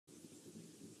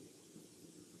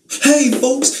Hey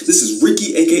folks, this is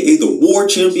Ricky, aka the War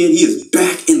Champion. He is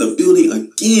back in the building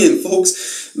again,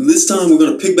 folks. This time we're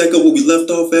going to pick back up where we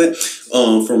left off at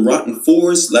from Rotten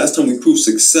Forest. Last time we proved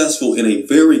successful in a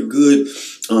very good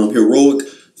heroic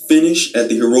finish at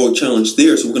the heroic challenge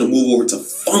there. So we're going to move over to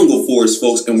Fungal Forest,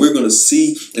 folks, and we're going to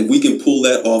see if we can pull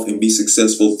that off and be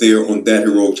successful there on that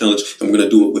heroic challenge. And we're going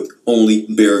to do it with only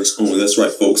barracks only. That's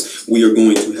right, folks. We are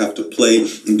going to have to play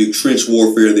and do trench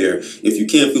warfare there. If you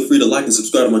can, feel free to like and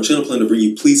subscribe to my channel. I plan to bring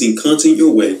you pleasing content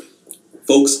your way.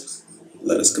 Folks,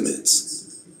 let us commence.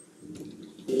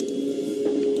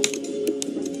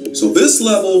 So this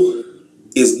level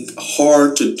is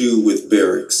hard to do with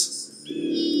barracks.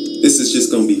 This is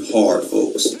just going to be hard,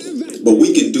 folks. But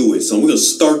we can do it. So we're going to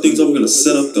start things up. We're going to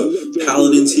set up the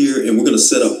paladins here, and we're going to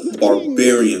set up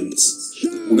barbarians.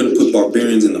 We're going to put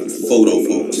barbarians in the photo,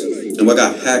 folks. And I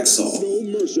got hacksaw.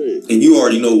 And you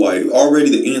already know why. Already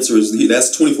the answer is,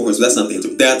 that's 24 so that's not the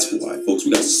answer. That's why, folks.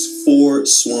 We got 4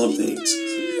 swamp things.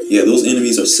 Yeah, those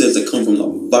enemies are said to come from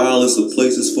the vilest of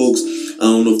places, folks. I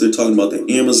don't know if they're talking about the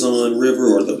Amazon River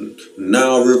or the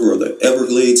Nile River or the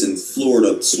Everglades in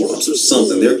Florida swamps or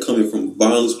something. They're coming from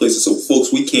vilest places. So,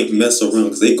 folks, we can't mess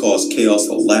around because they caused chaos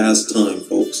the last time,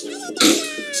 folks.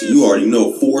 So you already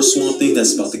know, 4 swamp thing,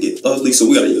 that's about to get ugly. So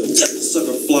we got to get the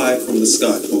sucker fly from the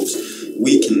sky, folks.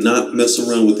 We cannot mess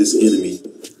around with this enemy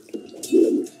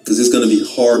because it's going to be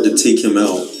hard to take him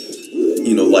out,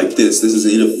 you know, like this. This is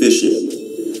inefficient.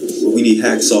 But we need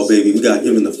hacksaw, baby. We got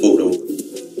him in the photo.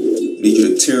 Need you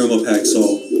to tear him up,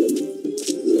 hacksaw.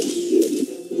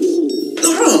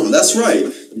 That's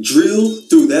right. Drill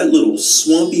through that little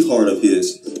swampy heart of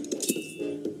his.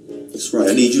 That's right.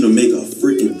 I need you to make a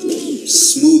freaking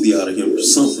smoothie out of him or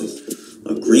something.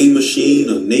 A green machine,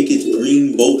 a naked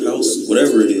green boathouse,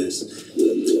 whatever it is.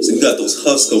 So you got those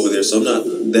husks over there, so I'm not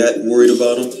that worried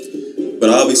about them.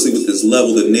 But obviously with this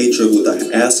level, the nature with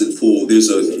the acid pool, there's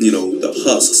a, you know, the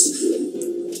husks.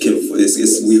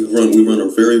 We run a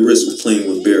very risk with playing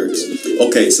with barracks.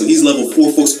 Okay, so he's level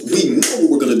 4, folks. We know what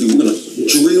we're going to do. We're going to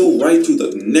drill right through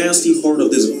the nasty heart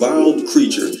of this vile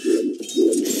creature.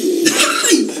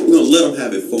 We're going to let him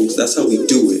have it, folks. That's how we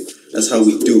do it. That's how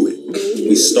we do it.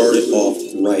 We start it off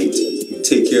right. We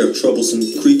take care of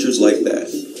troublesome creatures like that.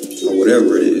 Or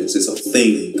whatever it is. It's a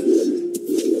thing.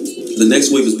 The next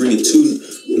wave is bringing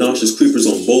 2 noxious creepers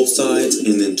on both sides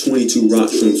and then 22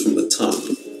 Rotshrooms from the top.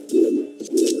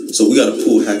 So we gotta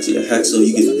pull Hacksaw. Hacksaw,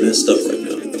 you getting messed up right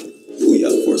now. Pull you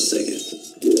out for a second.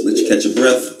 Let you catch your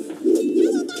breath.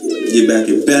 Get back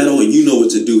in battle, and you know what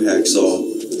to do,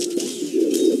 Hacksaw.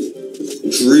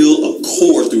 Drill a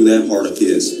core through that heart of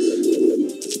his.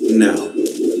 Now.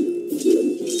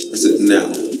 I said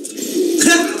now.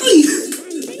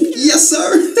 Yes,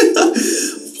 sir.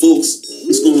 Folks,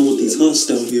 what's going on with these husks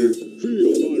down here?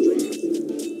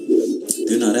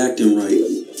 They're not acting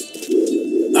right.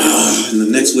 And the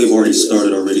next wave already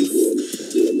started already.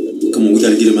 Come on, we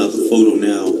gotta get him out the photo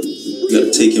now. We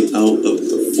gotta take him out of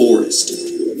the forest.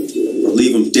 Or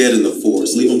leave him dead in the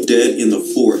forest. Leave him dead in the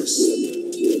forest.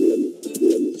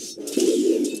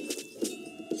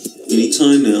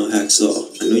 Anytime now,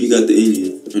 Hacksaw. I know you got the in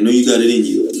you. I know you got it in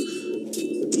you.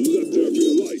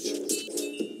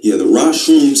 Yeah, the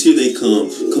Rotshroom, here they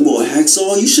come. Come on,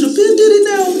 Hacksaw, you should have been did it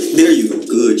now. There you go.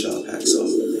 Good job, Hacksaw.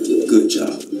 Good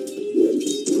job.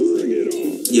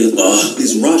 Yeah,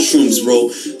 these Rotshrooms, bro.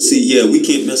 See, yeah, we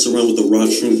can't mess around with the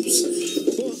Rotshrooms.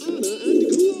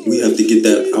 We have to get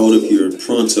that out of here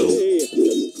pronto.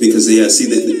 Because, yeah, see,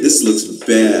 this looks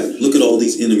bad. Look at all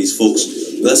these enemies, folks.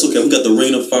 But that's okay. We got the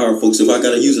rain of fire, folks. If I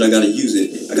gotta use it, I gotta use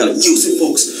it. I gotta use it,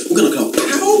 folks. We're gonna come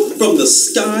pow from the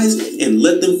skies and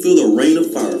let them feel the rain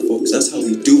of fire, folks. That's how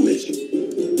we do it.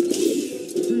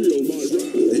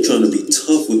 They're trying to be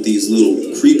tough with these little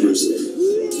creepers.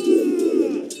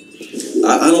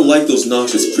 I don't like those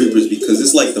noxious creepers because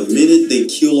it's like the minute they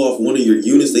kill off one of your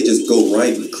units, they just go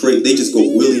right and they just go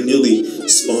willy-nilly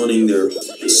spawning their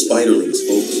spiderlings,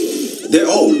 folks.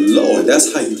 Oh Lord,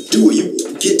 that's how you do it. You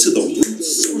get to the root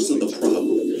source of the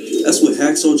problem. That's what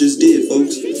Hacksaw just did,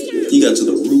 folks. He got to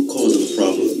the root cause of the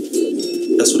problem.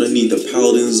 That's what I need the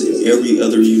paladins and every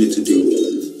other unit to do.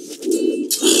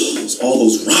 All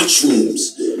those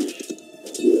Rotshrooms.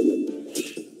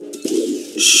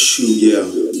 Shoot, yeah.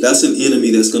 That's an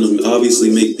enemy that's going to obviously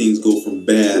make things go from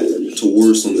bad to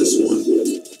worse on this one.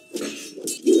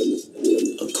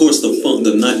 Of course, the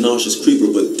not noxious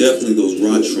creeper, but definitely those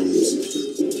Rotshrooms.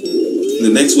 The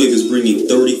next wave is bringing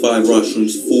 35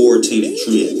 Rotshrooms, 4 tainted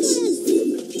treants.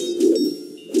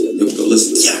 There we go. let's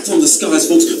yak from the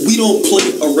skies, folks. We don't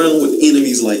play around with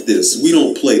enemies like this. We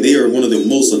don't play. They are one of the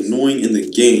most annoying in the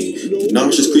game.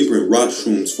 Noxious creeper and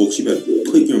Rotshrooms, folks. You better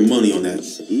put your money on that.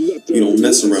 We don't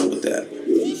mess around with that.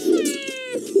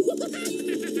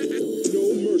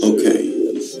 Okay.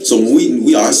 So when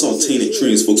I saw tainted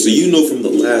treants, folks. So you know from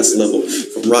the last level,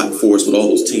 from Rotten Forest, with all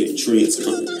those tainted treants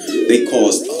coming, they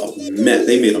caused a mess.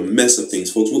 They made a mess of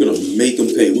things, folks. We're gonna make them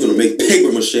pay. We're gonna make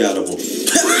paper mache out of them.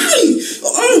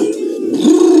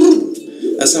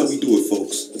 That's how we do it,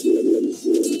 folks.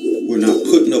 We're not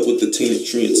putting up with the tainted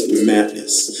treants'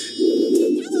 madness.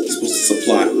 He's supposed to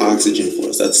supply oxygen for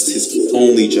us. That's his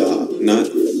only job,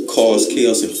 not cause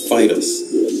chaos and fight us.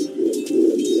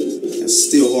 That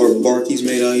steel hard bark he's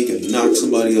made out, he can knock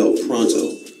somebody out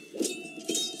pronto.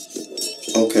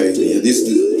 Okay, yeah,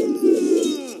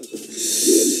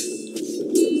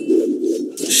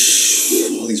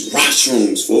 all these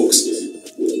Rotshroms, folks.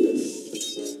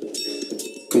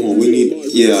 Come on, we need.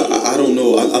 Yeah, I don't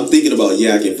know. I'm thinking about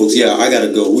yakking, folks. Yeah, I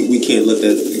gotta go. We can't let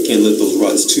that. We can't let those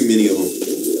rots. Too many of them.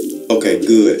 Okay,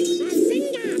 good.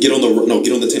 Get on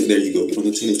the tent. There you go. Get on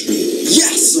the tainted tree.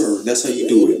 Yes, sir. That's how you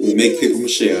do it. We make paper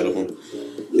mache out of them.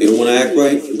 They don't want to act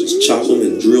right. Just chop them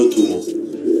and drill through them.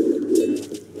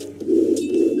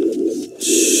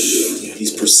 Yeah,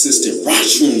 these persistent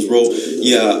Rotshrooms, bro.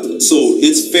 Yeah. So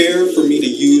it's fair for me to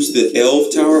use the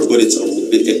elf tower, but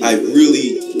I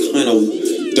really kind of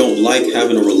don't like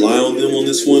having to rely on them on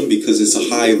this one because it's a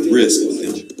high risk with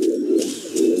them.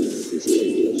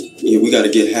 Yeah, we got to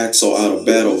get Hacksaw out of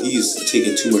battle. He's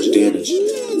taking too much damage.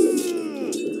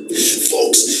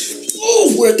 Folks,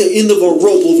 oh, we're at the end of our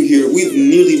rope over here. We've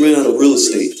nearly ran out of real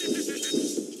estate.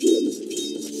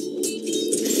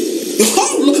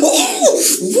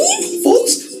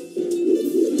 Folks.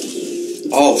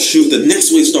 Oh shoot, the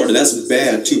next wave started. That's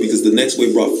bad too because the next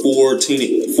wave brought 4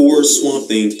 Swamp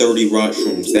Thing, 30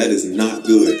 Rotshrooms. That is not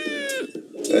good.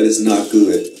 That is not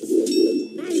good.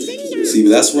 See,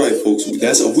 but that's right, folks. We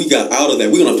got out of that.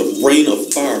 We're gonna have to rain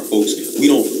of fire, folks. We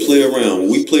don't play around. When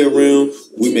we play around,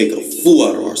 we make a fool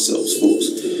out of ourselves, folks.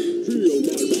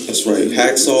 That's right.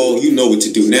 Hacksaw, you know what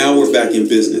to do. Now we're back in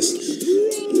business.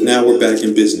 Now we're back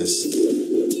in business.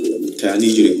 Okay, I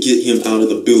need you to get him out of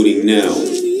the building now.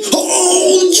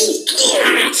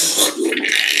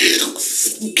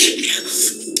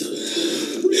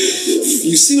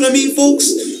 You see what I mean, folks?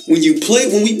 When we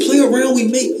play around, we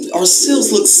make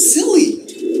ourselves look silly.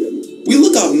 We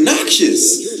look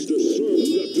obnoxious.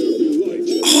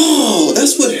 Oh,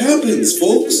 that's what happens,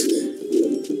 folks.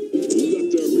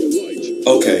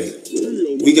 Okay,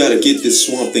 we gotta get this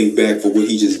Swamp Thing back for what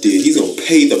he just did. He's gonna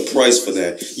pay the price for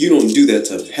that. You don't do that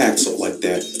to Hacksaw like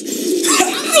that.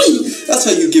 That's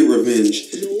how you get revenge.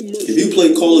 If you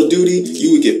play Call of Duty,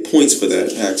 you would get points for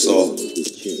that, Hacksaw.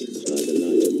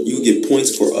 You would get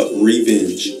points for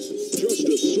revenge.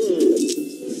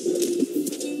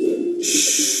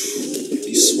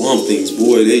 These Swamp Things,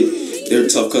 boy, they're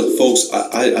tough. Cause folks,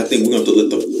 I think we're gonna have to let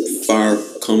the fire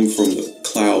come from the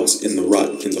clouds in the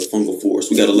Fungal Forest.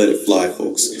 We gotta let it fly,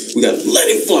 folks. We gotta let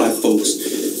it fly, folks.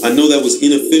 I know that was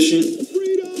inefficient.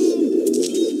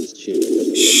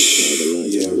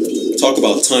 Talk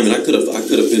about timing. I could have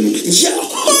been, yeah,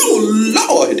 oh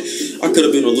Lord, I could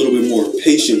have been a little bit more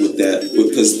patient with that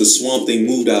because the Swamp Thing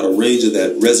moved out of range of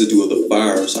that residue of the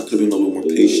fire, so I could have been a little more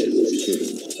patient.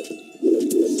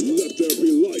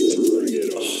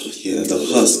 Oh, yeah, the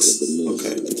husks.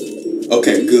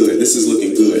 Okay, good. This is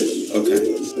looking good. Okay,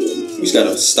 we just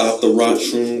gotta stop the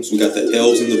Rotshrooms. We got the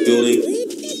elves in the building.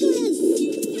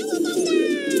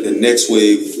 The next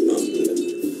wave.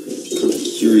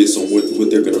 Curious on what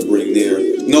they're gonna bring there.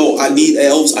 No, I need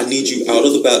elves. I need you out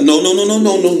of the battle. No.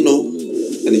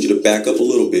 I need you to back up a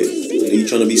little bit. I know you're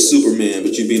trying to be Superman,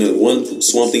 but you're being a 1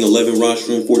 Swamp Thing, 11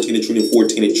 Rotshroom, 14 treant,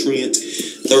 14 treant,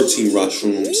 13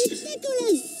 Rotshrooms.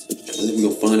 And then we're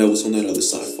gonna find out what's on that other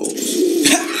side, folks.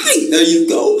 There you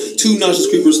go. 2 Noxious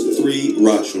Creepers, 3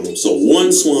 Rotshrooms. So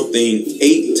 1 Swamp Thing,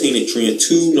 8 tainted treant,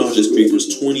 2 Noxious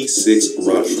Creepers, 26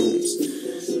 Rotshrooms.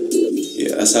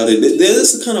 Yeah, that's how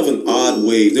this is kind of an odd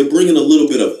wave. They're bringing a little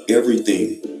bit of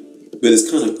everything, but it's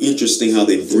kind of interesting how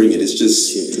they bring it. It's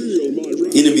just,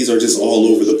 enemies are just all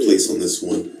over the place on this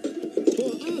one.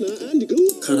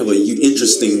 Kind of a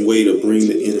interesting way to bring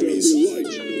the enemies.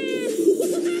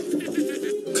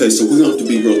 Okay, so we're gonna have to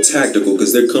be real tactical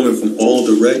because they're coming from all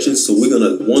directions. So we're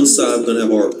gonna, one side we're gonna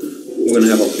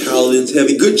have our paladins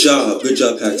heavy. Good job,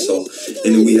 Hacksaw.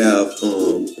 And then we have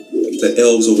the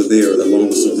elves over there along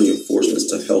with some reinforcements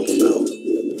to help them out.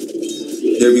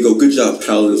 There we go. Good job,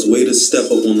 paladins. Way to step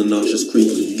up on the Noxious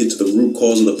Creeper. You get to the root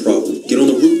cause of the problem. Get on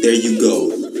the root. There you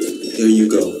go. There you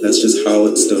go. That's just how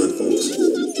it's done, folks.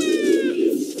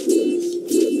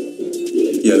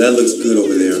 Yeah, that looks good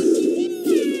over there.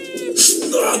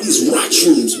 Ah, these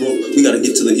Rotshrooms, bro. We gotta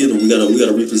get to the end. We gotta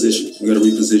reposition. We gotta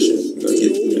reposition. We gotta get.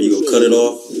 There you go. Cut it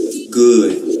off.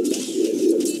 Good.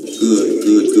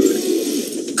 Good.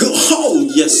 Oh,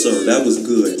 yes, sir. That was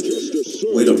good.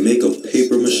 Way to make a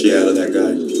paper mache out of that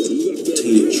guy.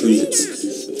 Tainted treants.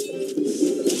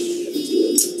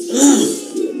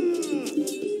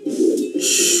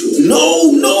 No!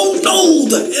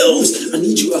 The elves! I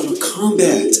need you out of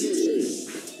combat.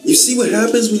 You see what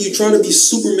happens when you try to be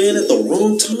Superman at the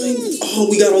wrong time? Oh,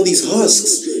 we got all these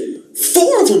husks.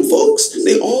 4 of them, folks.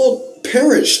 They all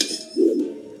perished.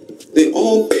 They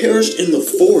all perished in the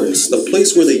forest, the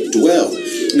place where they dwell.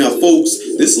 Now, folks,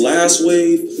 this last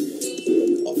wave,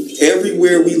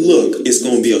 everywhere we look, it's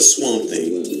going to be a swamp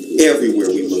thing. Everywhere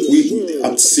we look.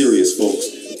 I'm serious, folks.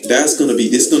 It's going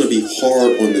to be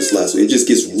hard on this last wave. It just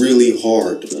gets really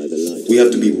hard. We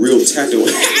have to be real tactical.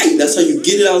 That's how you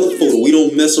get it out of the photo. We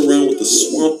don't mess around with the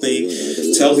swamp thing.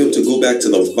 Tell him to go back to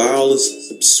the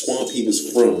vilest swamp he was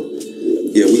from.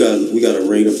 Yeah, we got a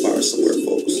rain of fire somewhere,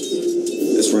 folks.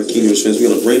 That's right, Kingdom fans.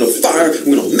 We're gonna rain of fire.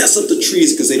 We're gonna mess up the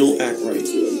trees because they don't act right.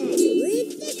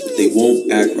 They won't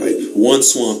act right. 1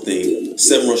 swamp thing,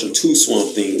 7 Russian, 2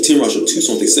 swamp thing, 10 Russian, 2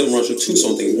 swamp thing, 7 Russian, 2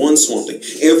 swamp thing, 1 swamp thing.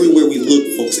 Everywhere we look,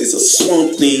 folks, it's a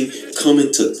swamp thing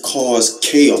coming to cause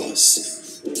chaos.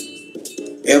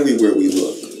 Everywhere we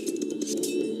look.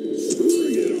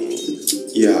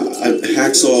 Yeah,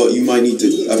 Hacksaw, I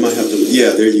might have to,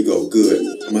 yeah, there you go, good.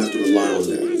 I'm gonna have to rely on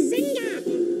that.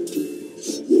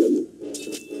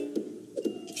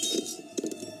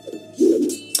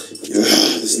 Yeah,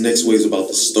 this next wave's about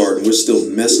to start, and we're still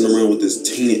messing around with this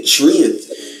tainted treant.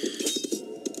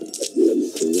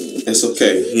 That's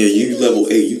okay. Yeah, you level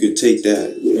 8, you can take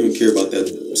that. We don't care about that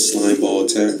slime ball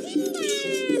attack.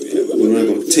 We're not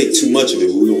going to take too much of it,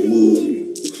 but we're going to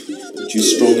move. But you're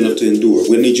strong enough to endure.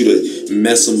 We need you to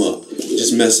mess them up.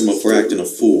 Just mess them up for acting a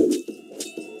fool.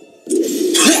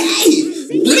 Hey!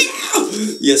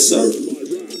 Yes, sir.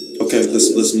 Okay,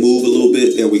 let's move a little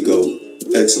bit. There we go.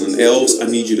 Excellent. Elves, I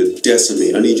need you to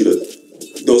decimate. I need you to...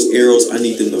 Those arrows, I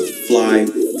need them to fly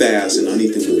fast, and I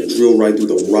need them to drill right through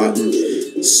the rotten,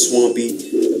 swampy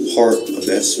heart of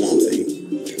that swamp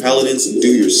thing. Paladins, do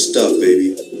your stuff,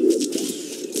 baby.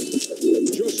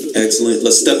 Excellent.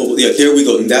 Let's step up. Yeah, there we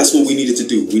go. And that's what we needed to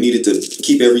do. We needed to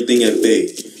keep everything at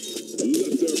bay.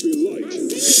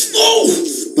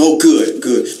 Oh,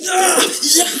 good. Ah,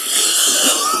 yeah.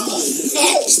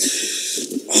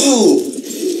 Oh,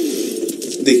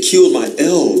 they killed my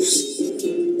elves.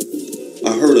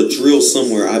 I heard a drill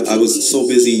somewhere. I was so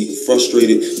busy,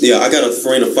 frustrated. Yeah, I got a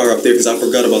rain of fire up there because I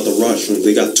forgot about the Rotshroom.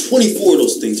 They got 24 of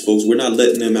those things, folks. We're not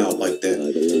letting them out like that.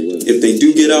 If they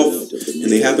do get out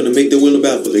and they happen to make their way in the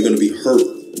battle, they're going to be hurt.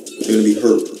 They're going to be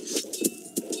hurt.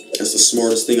 That's the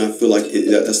smartest thing. I feel like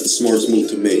that's the smartest move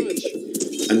to make.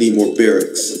 I need more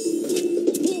barracks.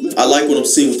 I like what I'm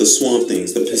seeing with the swamp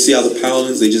things. See how the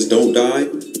paladins, they just don't die?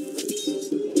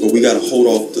 But we got to hold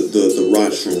off the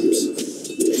Rotshrooms.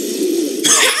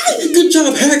 Good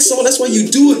job, Hacksaw. That's why you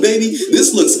do it, baby.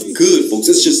 This looks good, folks.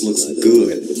 This just looks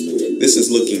good. This is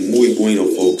looking muy bueno,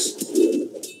 folks.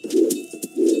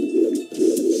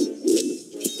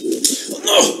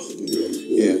 Oh!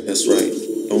 Yeah, that's right.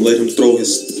 Don't let him do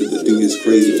his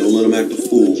crazy. Don't let him act a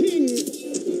fool.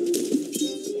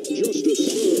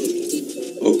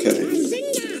 Okay.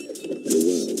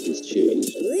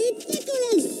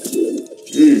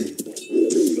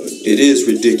 It is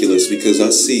ridiculous because I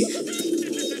see...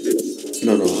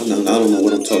 No, I don't know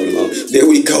what I'm talking about. There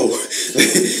we go. We're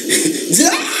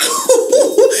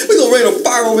going to rain a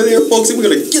fire over there, folks, and we're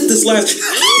going to get this last...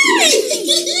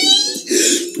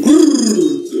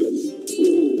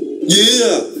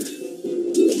 Yeah.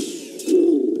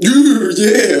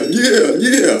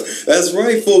 That's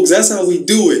right, folks. That's how we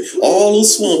do it. All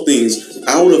those swamp things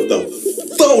out of the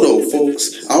photo,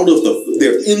 folks.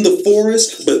 They're in the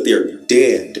forest, but they're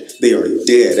dead. They are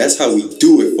dead. That's how we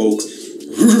do it, folks.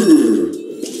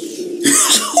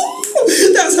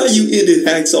 That's how you end it,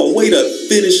 Hacksaw. Way to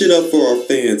finish it up for our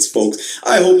fans, folks.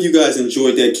 I hope you guys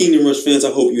enjoyed that. Kingdom Rush fans,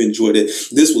 I hope you enjoyed it.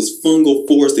 This was Fungal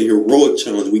Forest, the Heroic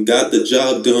Challenge. We got the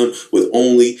job done with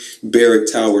only barrack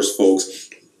towers, folks.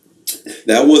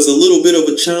 That was a little bit of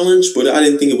a challenge, but I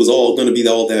didn't think it was all going to be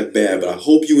all that bad. But I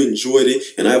hope you enjoyed it,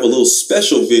 and I have a little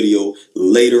special video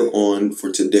later on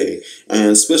for today, and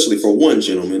especially for one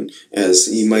gentleman, as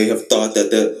he may have thought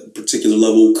that that particular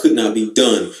level could not be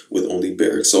done with only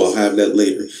barracks. So I'll have that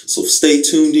later. So stay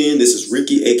tuned in. This is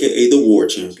Ricky, aka the War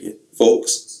Champion.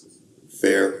 Folks,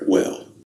 farewell.